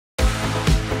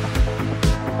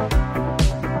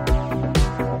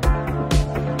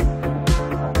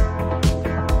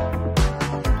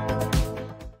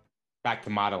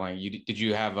modeling, did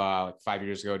you have like 5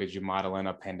 years ago, did you model in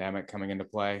a pandemic coming into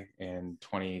play in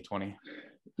 2020?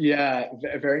 Yeah,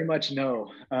 very much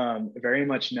no. Very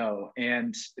much no.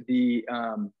 And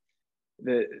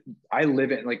I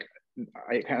live in like,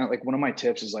 I kind of like, one of my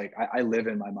tips is like, I live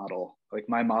in my model. Like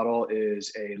my model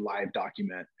is a live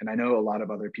document. And I know a lot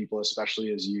of other people,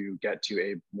 especially as you get to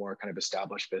a more kind of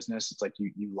established business, it's like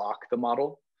you lock the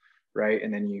model, right?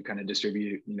 And then you kind of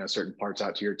distribute, certain parts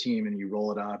out to your team and you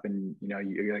roll it up and,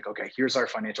 you're like, okay, here's our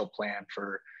financial plan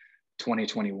for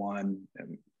 2021.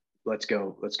 And let's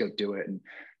go do it. And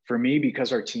for me,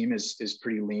 because our team is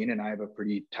pretty lean and I have a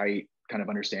pretty tight kind of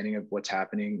understanding of what's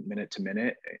happening minute to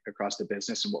minute across the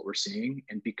business and what we're seeing.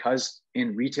 And because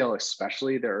in retail,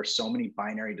 especially, there are so many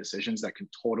binary decisions that can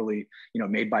totally,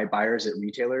 made by buyers at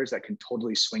retailers that can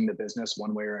totally swing the business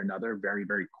one way or another very,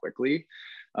 very quickly.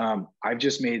 I've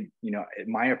just made,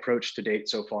 my approach to date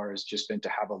so far has just been to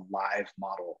have a live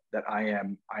model that I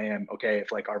am okay.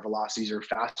 If like our velocities are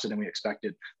faster than we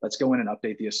expected, let's go in and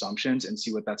update the assumptions and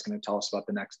see what that's going to tell us about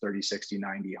the next 30, 60,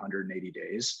 90, 180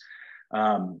 days.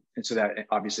 And so that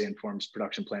obviously informs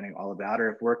production planning, all of that. Or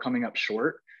if we're coming up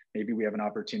short, maybe we have an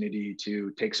opportunity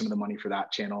to take some of the money for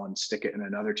that channel and stick it in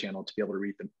another channel to be able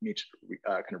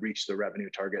to reach the revenue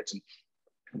targets. And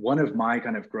one of my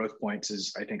kind of growth points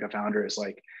is, I think a founder is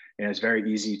like, it's very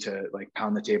easy to like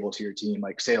pound the table to your team,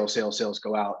 like sales,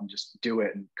 go out and just do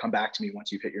it and come back to me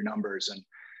once you've hit your numbers. And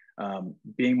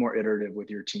being more iterative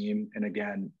with your team. And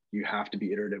again, you have to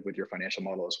be iterative with your financial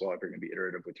model as well if you're going to be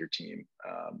iterative with your team,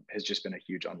 has just been a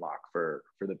huge unlock for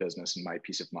the business and my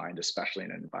peace of mind, especially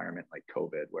in an environment like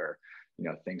COVID, where,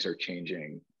 things are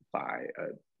changing by a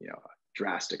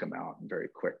drastic amount in very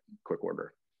quick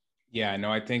order. Yeah,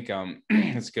 no, I think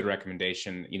it's a good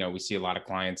recommendation. We see a lot of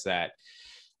clients that,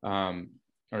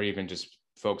 or even just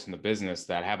folks in the business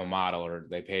that have a model, or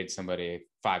they paid somebody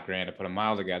 $5,000 to put a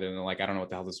model together. And they're like, I don't know what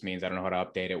the hell this means. I don't know how to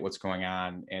update it. What's going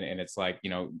on? And it's like,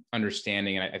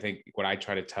 understanding. And I think what I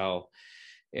try to tell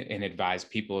and advise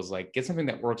people is like, get something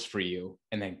that works for you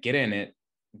and then get in it,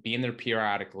 be in there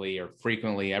periodically or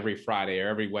frequently every Friday or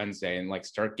every Wednesday, and like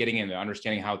start getting into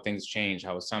understanding how things change,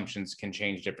 how assumptions can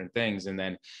change different things. And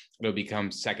then it'll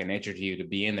become second nature to you to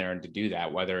be in there and to do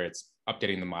that, whether it's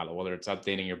updating the model, whether it's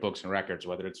updating your books and records,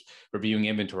 whether it's reviewing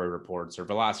inventory reports or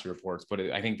velocity reports. But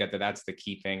I think that's the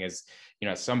key thing is,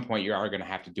 at some point you are going to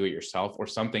have to do it yourself, or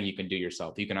something you can do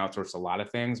yourself. You can outsource a lot of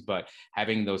things, but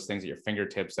having those things at your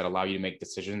fingertips that allow you to make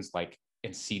decisions like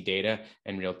and see data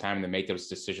in real time and then make those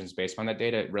decisions based on that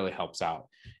data, it really helps out.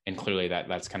 And clearly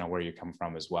that's kind of where you come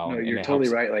from as well. No, and you're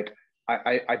totally right. Like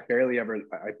I barely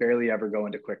ever go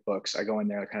into QuickBooks. I go in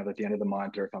there kind of at the end of the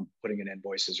month, or if I'm putting in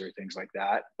invoices or things like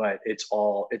that, but it's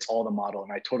all the model.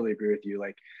 And I totally agree with you.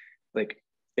 Like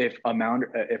if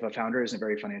a founder isn't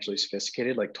very financially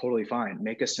sophisticated, like totally fine,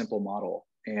 make a simple model.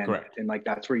 And Correct. And like,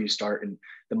 that's where you start. And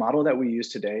the model that we use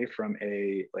today from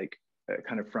a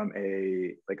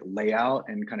layout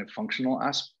and kind of functional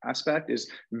aspect is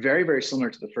very, very similar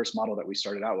to the first model that we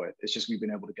started out with. It's just, we've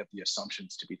been able to get the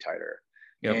assumptions to be tighter.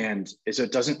 Yep. And so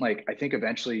it doesn't, like, I think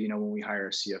eventually, when we hire a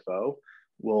CFO,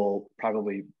 we'll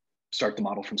probably start the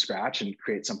model from scratch and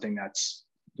create something that's,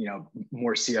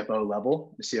 more CFO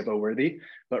level, CFO worthy.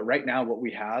 But right now what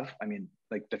we have, I mean,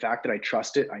 like the fact that I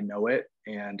trust it, I know it,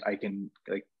 and I can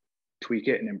like tweak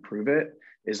it and improve it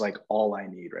is like all I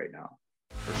need right now.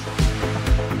 For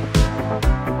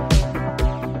sure.